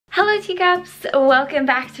Hello Teacups, welcome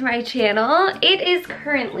back to my channel. It is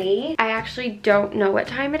currently, I actually don't know what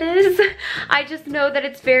time it is. I just know that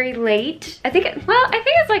it's very late. I think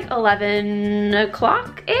it's like 11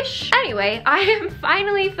 o'clock-ish. Anyway, I am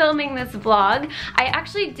finally filming this vlog. I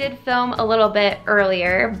actually did film a little bit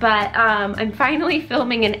earlier, but I'm finally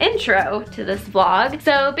filming an intro to this vlog.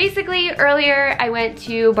 So basically earlier I went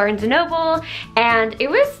to Barnes & Noble and it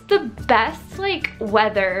was the best like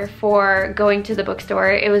weather for going to the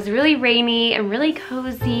bookstore. It was really rainy and really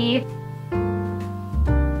cozy.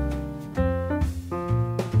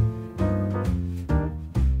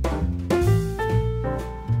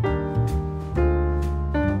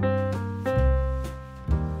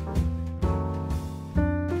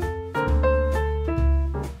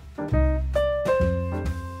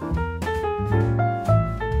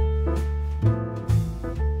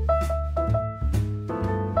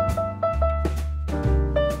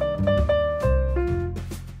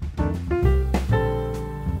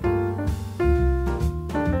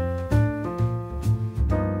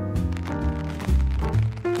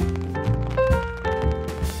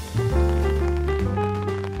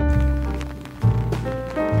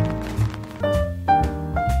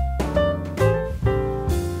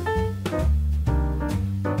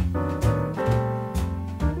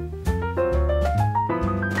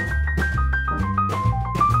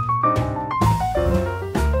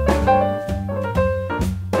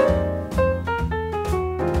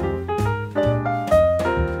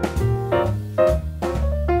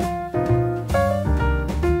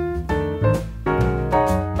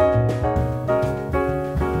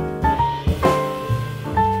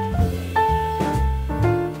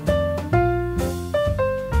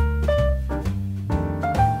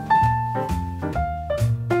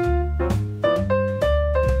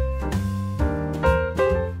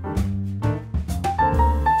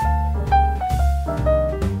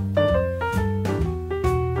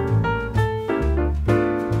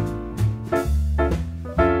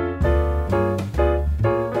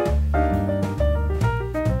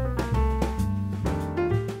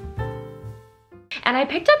 And I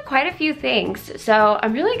picked up quite a few things, so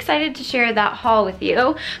I'm really excited to share that haul with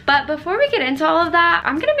you. But before we get into all of that,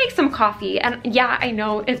 I'm gonna make some coffee. And yeah, I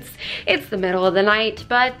know it's the middle of the night,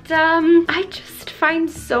 but I just find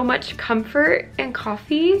so much comfort in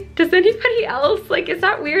coffee. Does anybody else? Like, is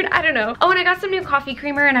that weird? I don't know. Oh, and I got some new coffee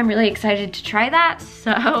creamer and I'm really excited to try that,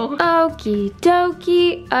 so. Okie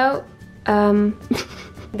dokie. Oh,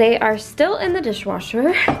 they are still in the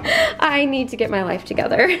dishwasher. I need to get my life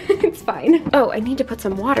together. It's fine. Oh, I need to put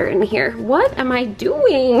some water in here. What am I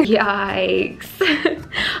doing? Yikes.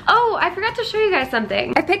 Oh, I forgot to show you guys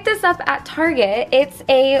something. I picked this up at Target. It's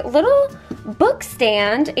a little book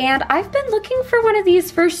stand and I've been looking for one of these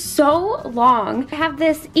for so long. I have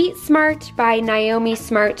this Eat Smart by Naomi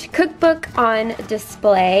Smart cookbook on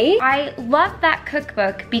display. I love that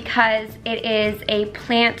cookbook because it is a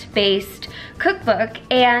plant-based cookbook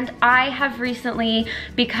and I have recently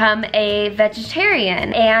become a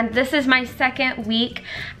vegetarian and this is my second week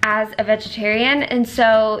as a vegetarian, and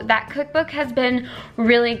so that cookbook has been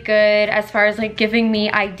really good as far as like giving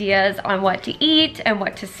me ideas on what to eat and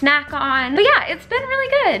what to snack on. But yeah, it's been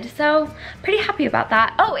really good, so pretty happy about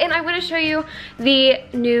that. Oh, and I want to show you the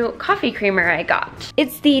new coffee creamer I got.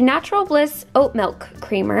 It's the Natural Bliss Oat Milk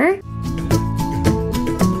Creamer.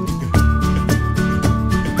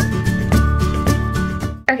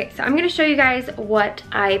 Okay, so I'm gonna show you guys what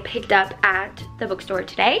I picked up at the bookstore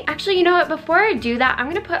today. Actually, you know what? Before I do that, I'm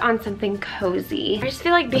gonna put on something cozy. I just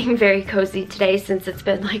feel like being very cozy today since it's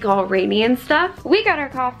been like all rainy and stuff. We got our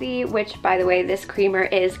coffee, which by the way, this creamer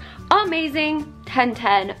is amazing.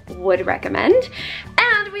 10/10, would recommend.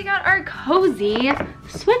 And we got our cozy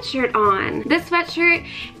sweatshirt on. This sweatshirt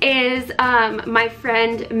is my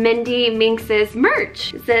friend Mindy Minx's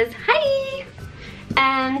merch. It says, "Hi."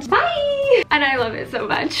 And bye! And I love it so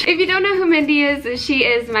much. If you don't know who Mindy is, she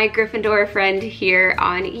is my Gryffindor friend here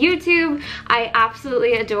on YouTube. I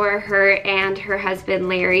absolutely adore her and her husband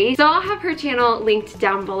Larry. So I'll have her channel linked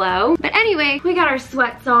down below. But anyway, we got our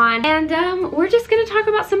sweats on and we're just gonna talk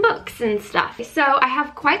about some books and stuff. So I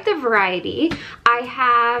have quite the variety. I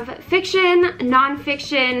have fiction,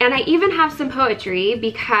 non-fiction, and I even have some poetry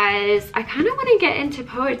because I kind of want to get into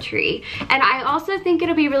poetry. And I also think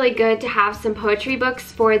it'll be really good to have some poetry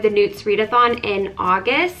books for the NEWTs Readathon in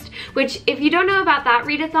August, which if you don't know about that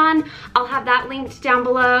readathon, I'll have that linked down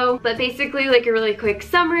below. But basically, like a really quick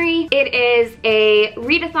summary, it is a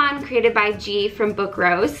readathon created by G from Book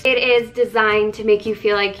Rose. It is designed to make you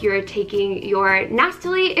feel like you're taking your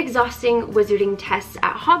nastily exhausting wizarding tests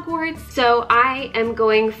at Hogwarts. So I I am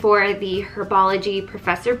going for the herbology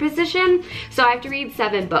professor position, so I have to read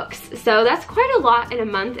 7 books. So that's quite a lot in a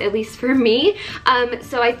month, at least for me.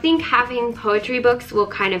 So I think having poetry books will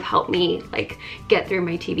kind of help me like get through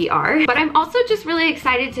my TBR. But I'm also just really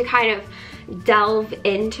excited to kind of delve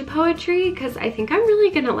into poetry because I think I'm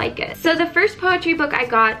really gonna like it. So the first poetry book I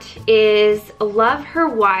got is Love Her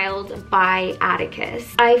Wild by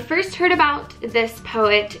Atticus. I first heard about this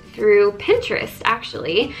poet through Pinterest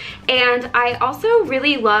actually, and I also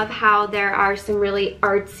really love how there are some really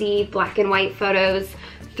artsy black and white photos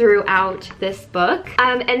throughout this book.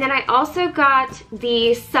 And then I also got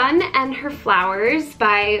The Sun and Her Flowers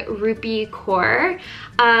by Rupi Kaur.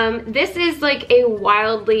 This is like a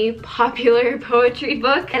wildly popular poetry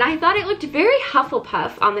book, and I thought it looked very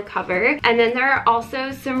Hufflepuff on the cover. And then there are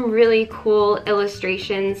also some really cool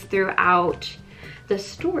illustrations throughout the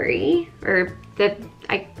story, or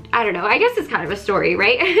I don't know, I guess it's kind of a story,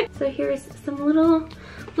 right? So here's some little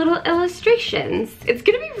illustrations. It's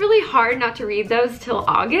gonna be really hard not to read those till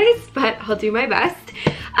August, but I'll do my best.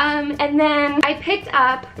 And then I picked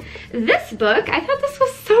up this book. I thought this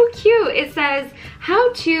was so cute. It says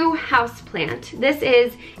How to Houseplant. This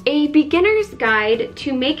is a beginner's guide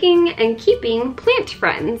to making and keeping plant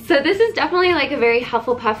friends. So this is definitely like a very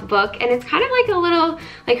Hufflepuff book, and it's kind of like a little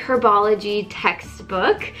like herbology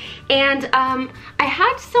textbook. And I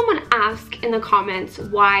had someone ask in the comments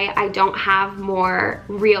why I don't have more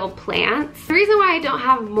real plants. The reason why I don't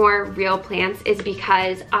have more real plants is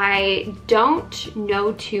because I don't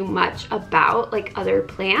know too much about like other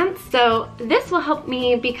plants. So this will help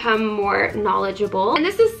me become more knowledgeable. And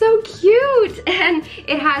this is so cute, and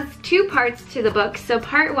it has 2 parts to the book. So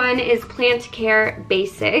part 1 is plant care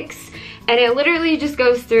basics, and it literally just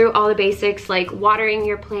goes through all the basics like watering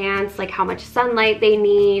your plants, like how much sunlight they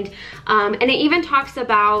need, and it even talks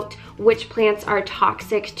about which plants are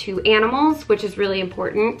toxic to animals, which is really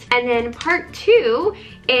important. And then part 2,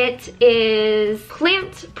 it is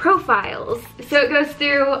plant profiles. So it goes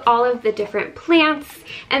through all of the different plants,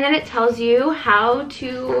 and then it tells you how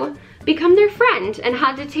to become their friend and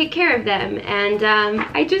how to take care of them. And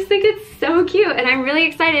I just think it's so cute, and I'm really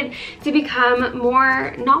excited to become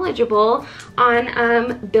more knowledgeable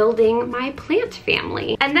on building my plant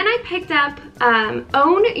family. And then I picked up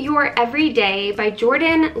Own Your Everyday by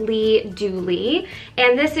Jordan Lee Dooley,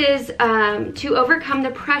 and this is to overcome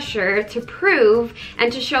the pressure to prove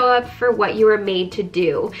and to show up for what you were made to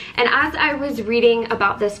do. And as I was reading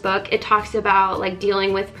about this book, it talks about like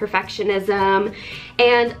dealing with perfectionism,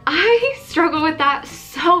 and I struggle with that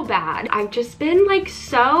so bad. I've just been like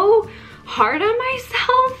so hard on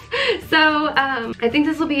myself. So I think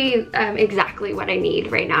this will be exactly what I need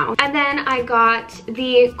right now. And then I got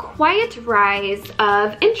The Quiet Rise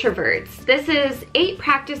of Introverts. This is 8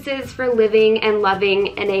 practices for living and loving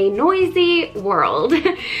in a noisy world.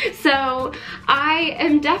 So I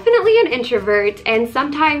am definitely an introvert, and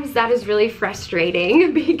sometimes that is really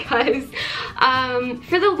frustrating because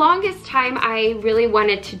for the longest time I really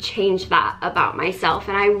wanted to change that about myself,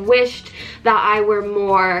 and I wished that I were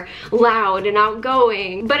more loud and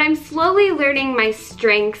outgoing, but I'm slowly learning my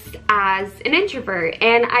strengths as an introvert.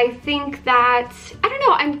 And I think that, I don't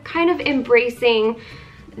know, I'm kind of embracing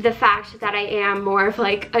the fact that I am more of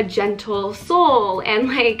like a gentle soul, and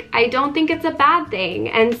like I don't think it's a bad thing.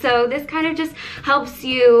 And so this kind of just helps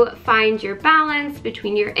you find your balance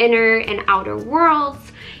between your inner and outer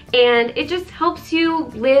worlds, and it just helps you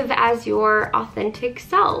live as your authentic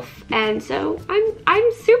self. And so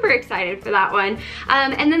I'm super excited for that one.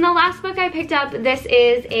 And then the last book I picked up, this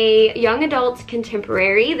is a young adult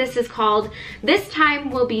contemporary. This is called This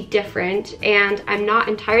Time Will Be Different, and I'm not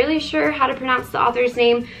entirely sure how to pronounce the author's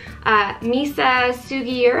name. Misa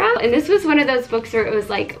Sugiura. And this was one of those books where it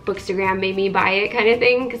was like Bookstagram made me buy it kind of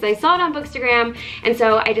thing, because I saw it on Bookstagram, and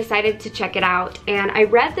so I decided to check it out. And I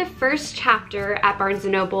read the first chapter at Barnes &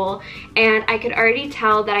 Noble, and I could already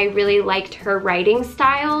tell that I really liked her writing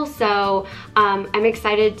style, so I'm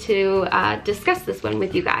excited to discuss this one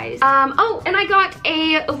with you guys. Oh, and I got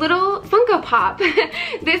a little Funko Pop.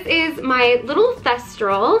 This is my little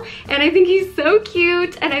Thestral, and I think he's so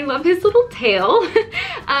cute, and I love his little tail.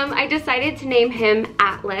 I decided to name him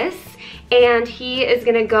Atlas, and he is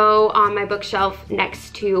gonna go on my bookshelf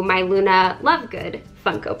next to my Luna Lovegood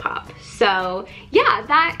Funko Pop. So yeah,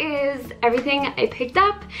 that is everything I picked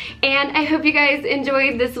up, and I hope you guys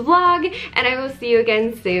enjoyed this vlog, and I will see you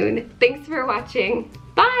again soon. Thanks for watching.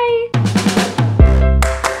 Bye!